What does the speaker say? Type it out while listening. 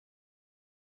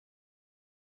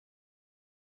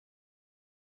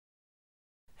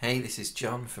Hey, this is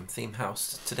John from Theme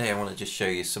House. Today I want to just show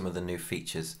you some of the new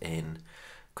features in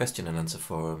Question and Answer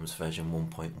Forums version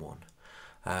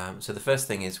 1.1. So the first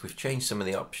thing is we've changed some of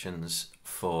the options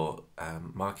for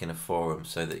marking a forum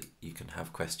so that you can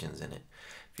have questions in it.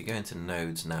 If you go into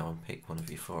Nodes now and pick one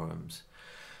of your forums,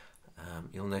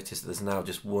 you'll notice that there's now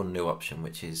just one new option,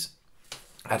 which is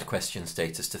add question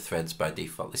status to threads by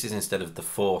default. This is instead of the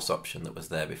force option that was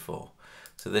there before.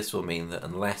 So this will mean that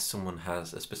unless someone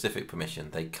has a specific permission,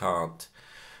 they can't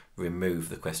remove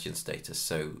the question status.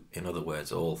 So in other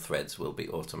words, all threads will be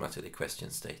automatically question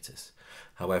status.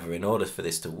 However, in order for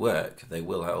this to work, they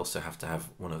will also have to have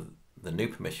one of the new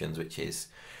permissions, which is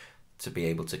to be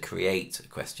able to create a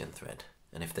question thread.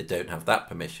 And if they don't have that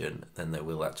permission, then they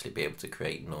will actually be able to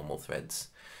create normal threads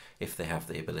if they have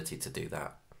the ability to do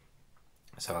that.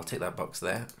 So I'll tick that box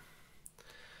there.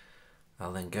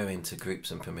 I'll then go into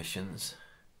groups and permissions,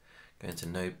 go into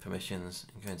node permissions,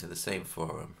 and go into the same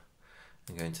forum,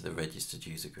 and go into the registered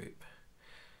user group.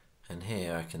 And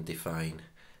here I can define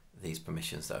these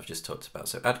permissions that I've just talked about.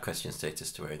 So add question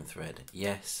status to own thread.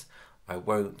 Yes, I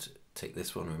won't tick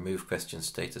this one, remove question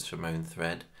status from own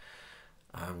thread.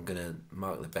 I'm going to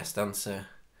mark the best answer,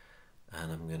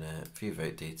 and I'm going to view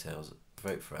vote details,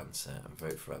 vote for answer, and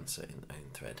vote for answer in own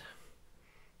thread.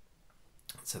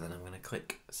 So then I'm going to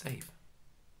click save.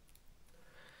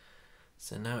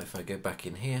 So now if I go back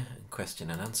in here and question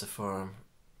and answer forum,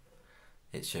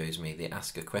 it shows me the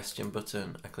ask a question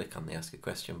button. I click on the ask a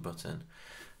question button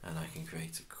and I can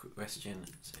create a question.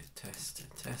 So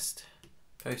test,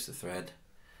 post the thread,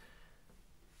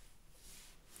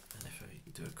 and if I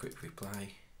do a quick reply,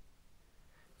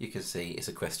 you can see it's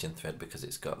a question thread because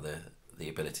it's got the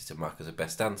ability to mark as a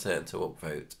best answer and to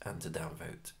upvote and to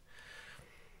downvote.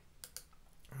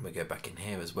 And we go back in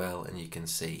here as well and you can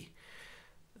see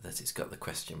that it's got the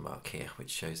question mark here, which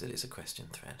shows that it's a question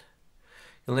thread.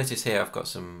 You'll notice here I've got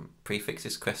some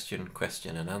prefixes, question,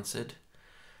 and answered.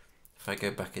 If I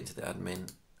go back into the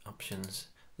admin options,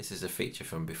 this is a feature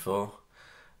from before,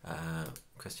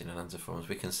 question and answer forms.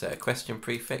 We can set a question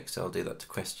prefix, so I'll do that to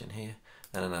question here,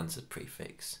 and an answered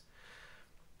prefix.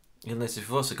 You'll notice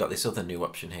we've also got this other new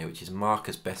option here, which is mark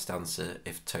as best answer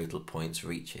if total points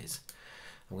reaches.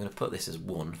 I'm going to put this as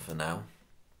 1 for now,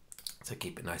 to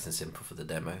keep it nice and simple for the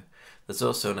demo. There's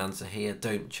also an answer here,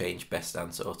 don't change best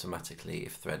answer automatically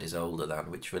if thread is older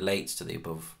than, which relates to the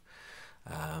above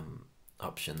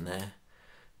option there.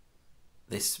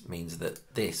 This means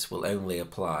that this will only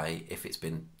apply if it's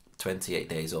been 28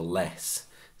 days or less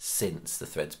since the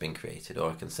thread's been created,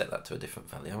 or I can set that to a different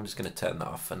value. I'm just going to turn that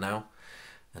off for now,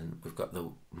 and we've got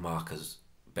the markers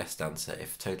best answer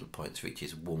if total points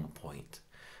reaches 1 point.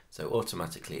 So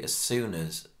automatically, as soon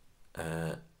as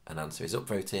an answer is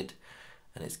upvoted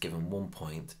and it's given 1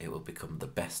 point, it will become the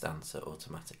best answer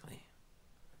automatically.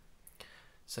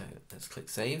 So let's click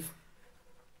save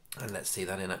and let's see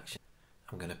that in action.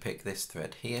 I'm going to pick this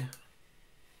thread here.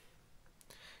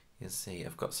 You'll see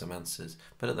I've got some answers,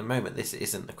 but at the moment this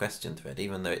isn't a question thread,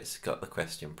 even though it's got the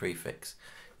question prefix.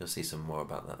 You'll see some more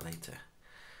about that later.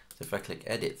 So if I click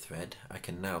edit thread, I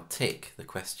can now tick the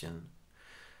question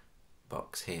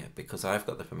box here because I've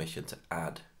got the permission to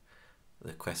add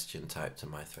the question type to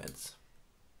my threads.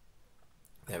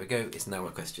 There we go, it's now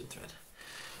a question thread.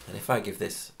 And if I give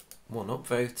this 1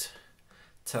 upvote,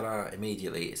 ta-da,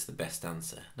 immediately it's the best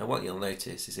answer. Now what you'll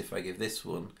notice is if I give this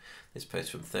one, this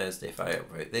post from Thursday, if I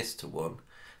upvote this to 1,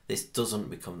 this doesn't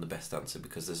become the best answer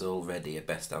because there's already a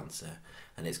best answer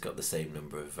and it's got the same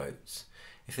number of votes.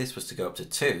 If this was to go up to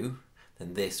 2,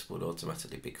 then this would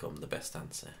automatically become the best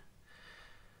answer.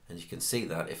 And you can see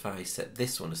that if I set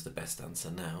this one as the best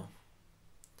answer now,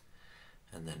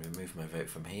 and then remove my vote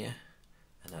from here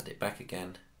and add it back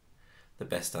again, the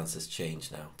best answer's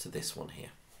changed now to this one here.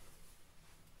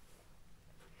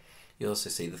 You also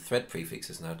see the thread prefix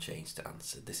has now changed to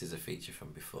answered. This is a feature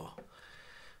from before,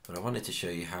 but I wanted to show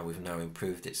you how we've now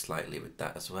improved it slightly with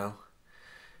that as well.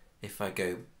 If I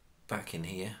go back in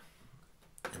here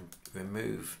and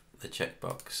remove the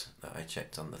checkbox that I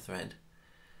checked on the thread,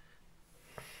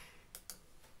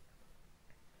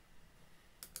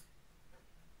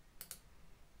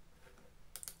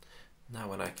 now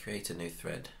when I create a new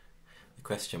thread, the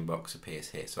question box appears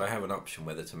here. So I have an option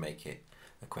whether to make it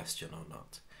a question or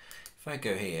not. If I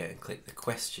go here and click the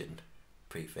question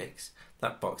prefix,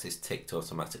 that box is ticked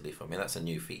automatically for me. That's a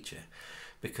new feature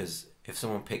because if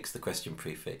someone picks the question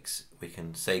prefix, we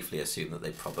can safely assume that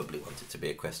they probably want it to be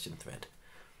a question thread.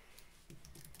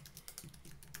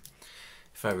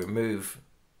 If I remove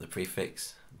the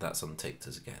prefix, that's unticked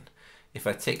as again. If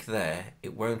I tick there,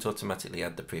 it won't automatically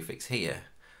add the prefix here,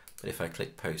 but if I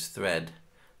click post thread,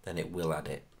 then it will add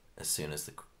it as soon as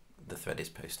the thread is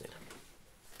posted.